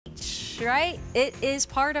right? It is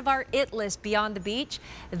part of our it list, Beyond the Beach.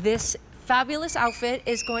 This fabulous outfit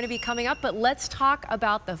is going to be coming up, but let's talk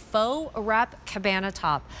about the faux wrap Cabana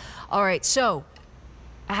top. All right, so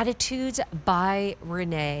Attitudes by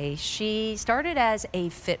Renee. She started as a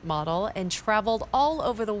fit model and traveled all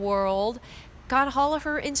over the world, got all of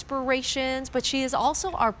her inspirations, but she is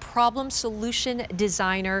also our problem solution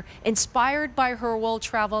designer, inspired by her world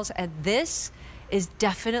travels, and this is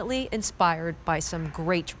definitely inspired by some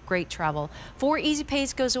great travel. 4 easy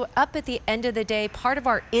pays goes up at the end of the day, part of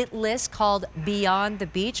our it list called Beyond the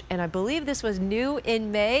Beach, and I believe this was new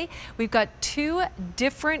in May. We've got 2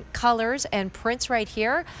 different colors and prints right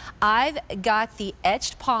here. I've got the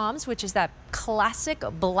etched palms, which is that classic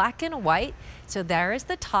black and white. So there is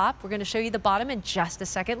the top. We're going to show you the bottom in just a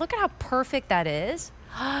second. Look at how perfect that is.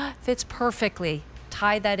 Fits perfectly.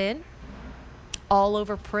 Tie that in. All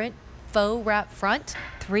over print. Faux wrap front,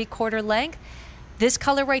 3/4 length. This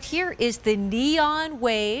color right here is the neon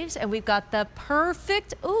waves, and we've got the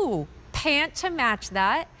perfect, pant to match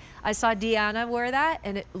that. I saw Deanna wear that,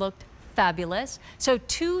 and it looked fabulous. So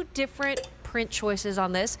 2 different print choices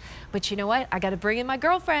on this, but you know what? I got to bring in my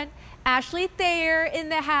girlfriend, Ashley Thayer, in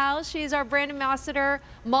the house. She's our brand ambassador,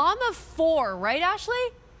 mom of 4, right, Ashley?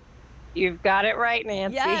 You've got it right,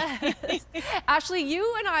 Nancy. Yes. Ashley,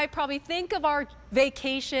 you and I probably think of our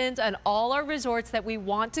vacations and all our resorts that we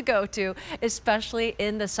want to go to, especially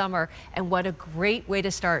in the summer. And what a great way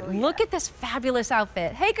to start. Oh, yeah. Look at this fabulous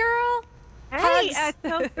outfit. Hey, girl. Hey,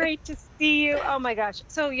 so great to see you. Oh my gosh.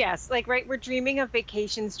 So yes, right, we're dreaming of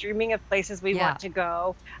vacations, dreaming of places we want to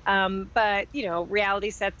go. But you know, reality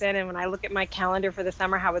sets in, and when I look at my calendar for the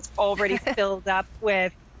summer, how it's already filled up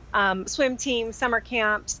with swim teams, summer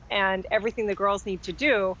camps, and everything the girls need to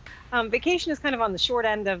do. Vacation is kind of on the short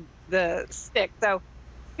end of the stick. So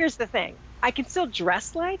here's the thing. I can still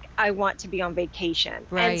dress like I want to be on vacation,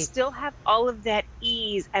 and still have all of that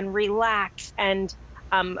ease and relax and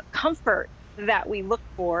comfort that we look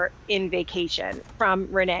for in vacation from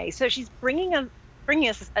Renee. So she's bringing us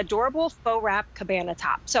this adorable faux wrap Cabana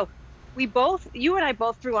top. So you and I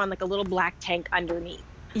both threw on like a little black tank underneath.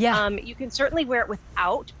 Yeah. You can certainly wear it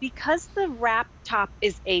without, because the wrap top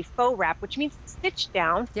is a faux wrap, which means it's stitched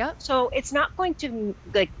down. Yep. So it's not going to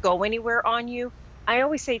go anywhere on you. I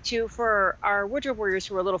always say too, for our wardrobe warriors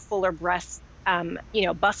who are a little fuller breast,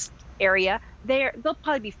 bust area, they'll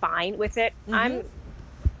probably be fine with it. Mm-hmm. I'm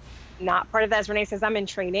not part of that, as Renee says. I'm in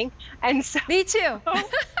training, and so me too.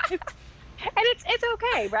 And it's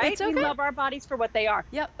okay, right? It's okay. We love our bodies for what they are.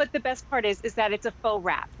 Yep. But the best part is that it's a faux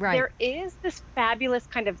wrap. Right. There is this fabulous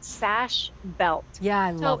kind of sash belt. Yeah, I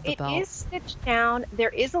love the belt. So it is stitched down. There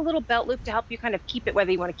is a little belt loop to help you kind of keep it,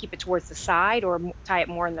 whether you want to keep it towards the side or tie it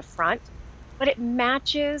more in the front. But it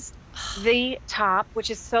matches the top, which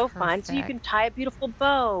is so fun. So you can tie a beautiful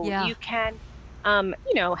bow. Yeah. You can,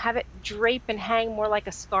 have it drape and hang more like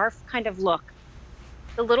a scarf kind of look.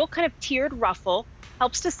 The little kind of tiered ruffle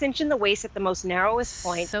helps to cinch in the waist at the most narrowest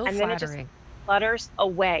point, and then it just flutters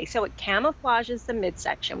away. So it camouflages the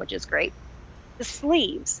midsection, which is great. The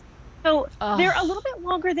sleeves, so they're a little bit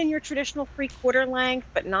longer than your traditional 3/4 length,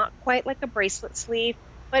 but not quite like a bracelet sleeve.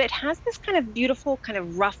 But it has this kind of beautiful kind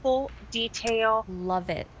of ruffle detail. Love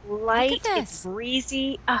it. Light, it's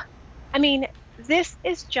breezy. I mean, this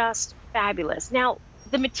is just fabulous. Now,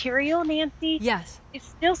 the material, Nancy, is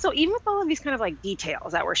still, so even with all of these kind of like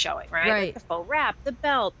details that we're showing, right? Like the faux wrap, the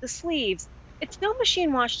belt, the sleeves, it's still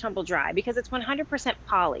machine wash, tumble dry, because it's 100%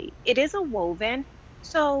 poly. It is a woven,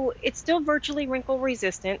 so it's still virtually wrinkle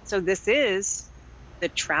resistant. So this is the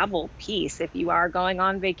travel piece if you are going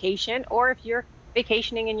on vacation, or if you're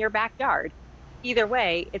vacationing in your backyard. Either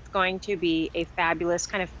way, it's going to be a fabulous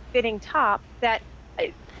kind of fitting top that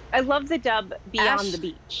I love the dub Beyond the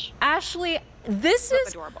Beach. Ashley, this is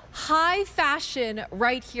adorable. High fashion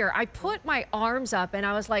right here. I put my arms up and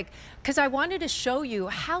I was like, because I wanted to show you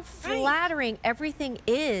how flattering everything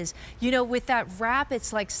is. You know, with that wrap,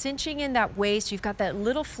 it's like cinching in that waist. You've got that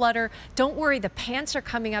little flutter. Don't worry, the pants are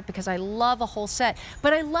coming up because I love a whole set.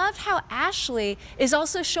 But I love how Ashley is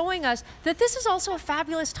also showing us that this is also a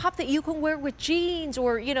fabulous top that you can wear with jeans,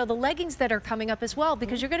 or, the leggings that are coming up as well,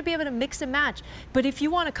 because you're going to be able to mix and match. But if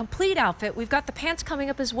you want a complete outfit, we've got the pants coming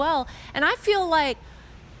up as well. And I feel like,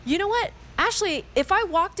 you know what, Ashley, if I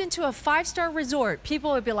walked into a 5-star resort,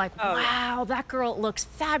 people would be like, wow, that girl looks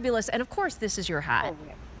fabulous. And of course, this is your hat.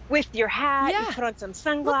 With your hat, you put on some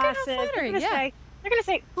sunglasses. Look at how flattering, they're going to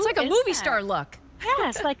say, it's like a movie star look.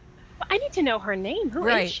 Yes, like, I need to know her name. Who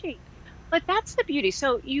is she? But that's the beauty.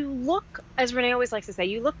 So you look, as Renee always likes to say,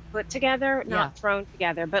 you look put together, not thrown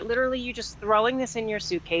together. But literally, you just throwing this in your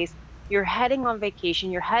suitcase. You're heading on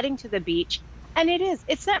vacation. You're heading to the beach. And it is.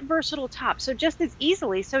 It's that versatile top. So just as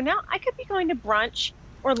easily. So now I could be going to brunch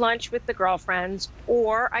or lunch with the girlfriends,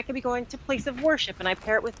 or I could be going to place of worship and I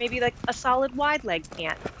pair it with maybe like a solid wide leg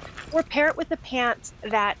pant, or pair it with the pants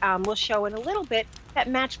that we'll show in a little bit that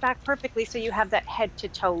match back perfectly so you have that head to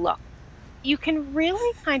toe look. You can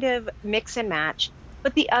really kind of mix and match.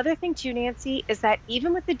 But the other thing too, Nancy, is that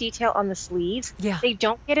even with the detail on the sleeves, they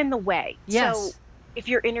don't get in the way. Yes. So if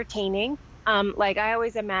you're entertaining, like I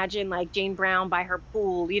always imagine like Jane Brown by her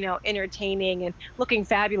pool, you know, entertaining and looking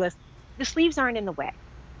fabulous. The sleeves aren't in the way,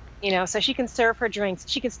 you know, so she can serve her drinks.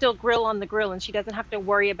 She can still grill on the grill and she doesn't have to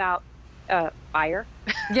worry about fire.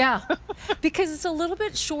 Yeah, because it's a little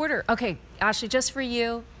bit shorter. Okay, Ashley, just for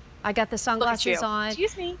you, I got the sunglasses on.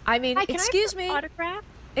 Excuse me. I mean, Hi, excuse me. Autograph?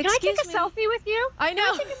 Can I take a selfie with you? I know.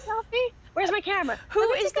 Can I take a selfie? Where's my camera?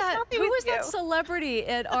 Who is that? Who is that celebrity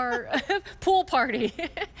at our pool party?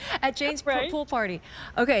 At Jane's pool party.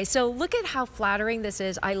 Okay, so look at how flattering this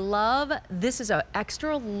is. I love this is an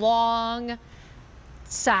extra long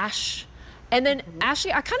sash. And then,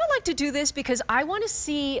 Ashley, I kind of like to do this because I want to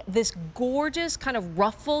see this gorgeous kind of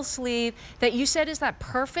ruffle sleeve that you said is that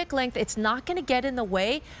perfect length. It's not going to get in the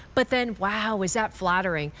way, but then, wow, is that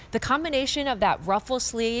flattering. The combination of that ruffle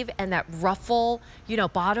sleeve and that ruffle, you know,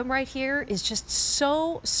 bottom right here is just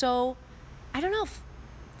so, I don't know,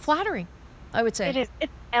 flattering, I would say. It is.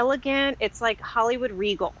 It's elegant. It's like Hollywood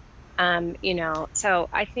regal, you know, so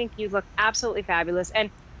I think you look absolutely fabulous. And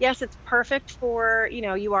yes, it's perfect for, you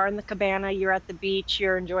know, you are in the cabana, you're at the beach,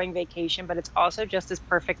 you're enjoying vacation, but it's also just as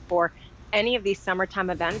perfect for any of these summertime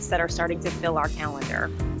events that are starting to fill our calendar.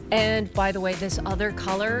 And by the way, this other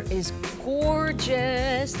color is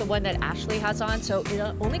gorgeous, the one that Ashley has on. So it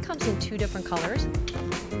only comes in 2 different colors,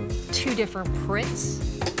 2 different prints.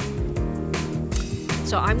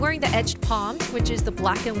 So I'm wearing the edged palms, which is the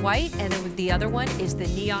black and white, and then the other one is the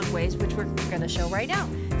neon waves, which we're gonna show right now.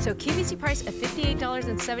 So QVC price of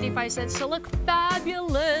 $58.75 to look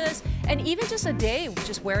fabulous. And even just a day,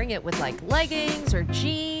 just wearing it with like leggings or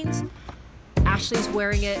jeans. Ashley's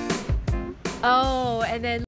wearing it. Oh, and then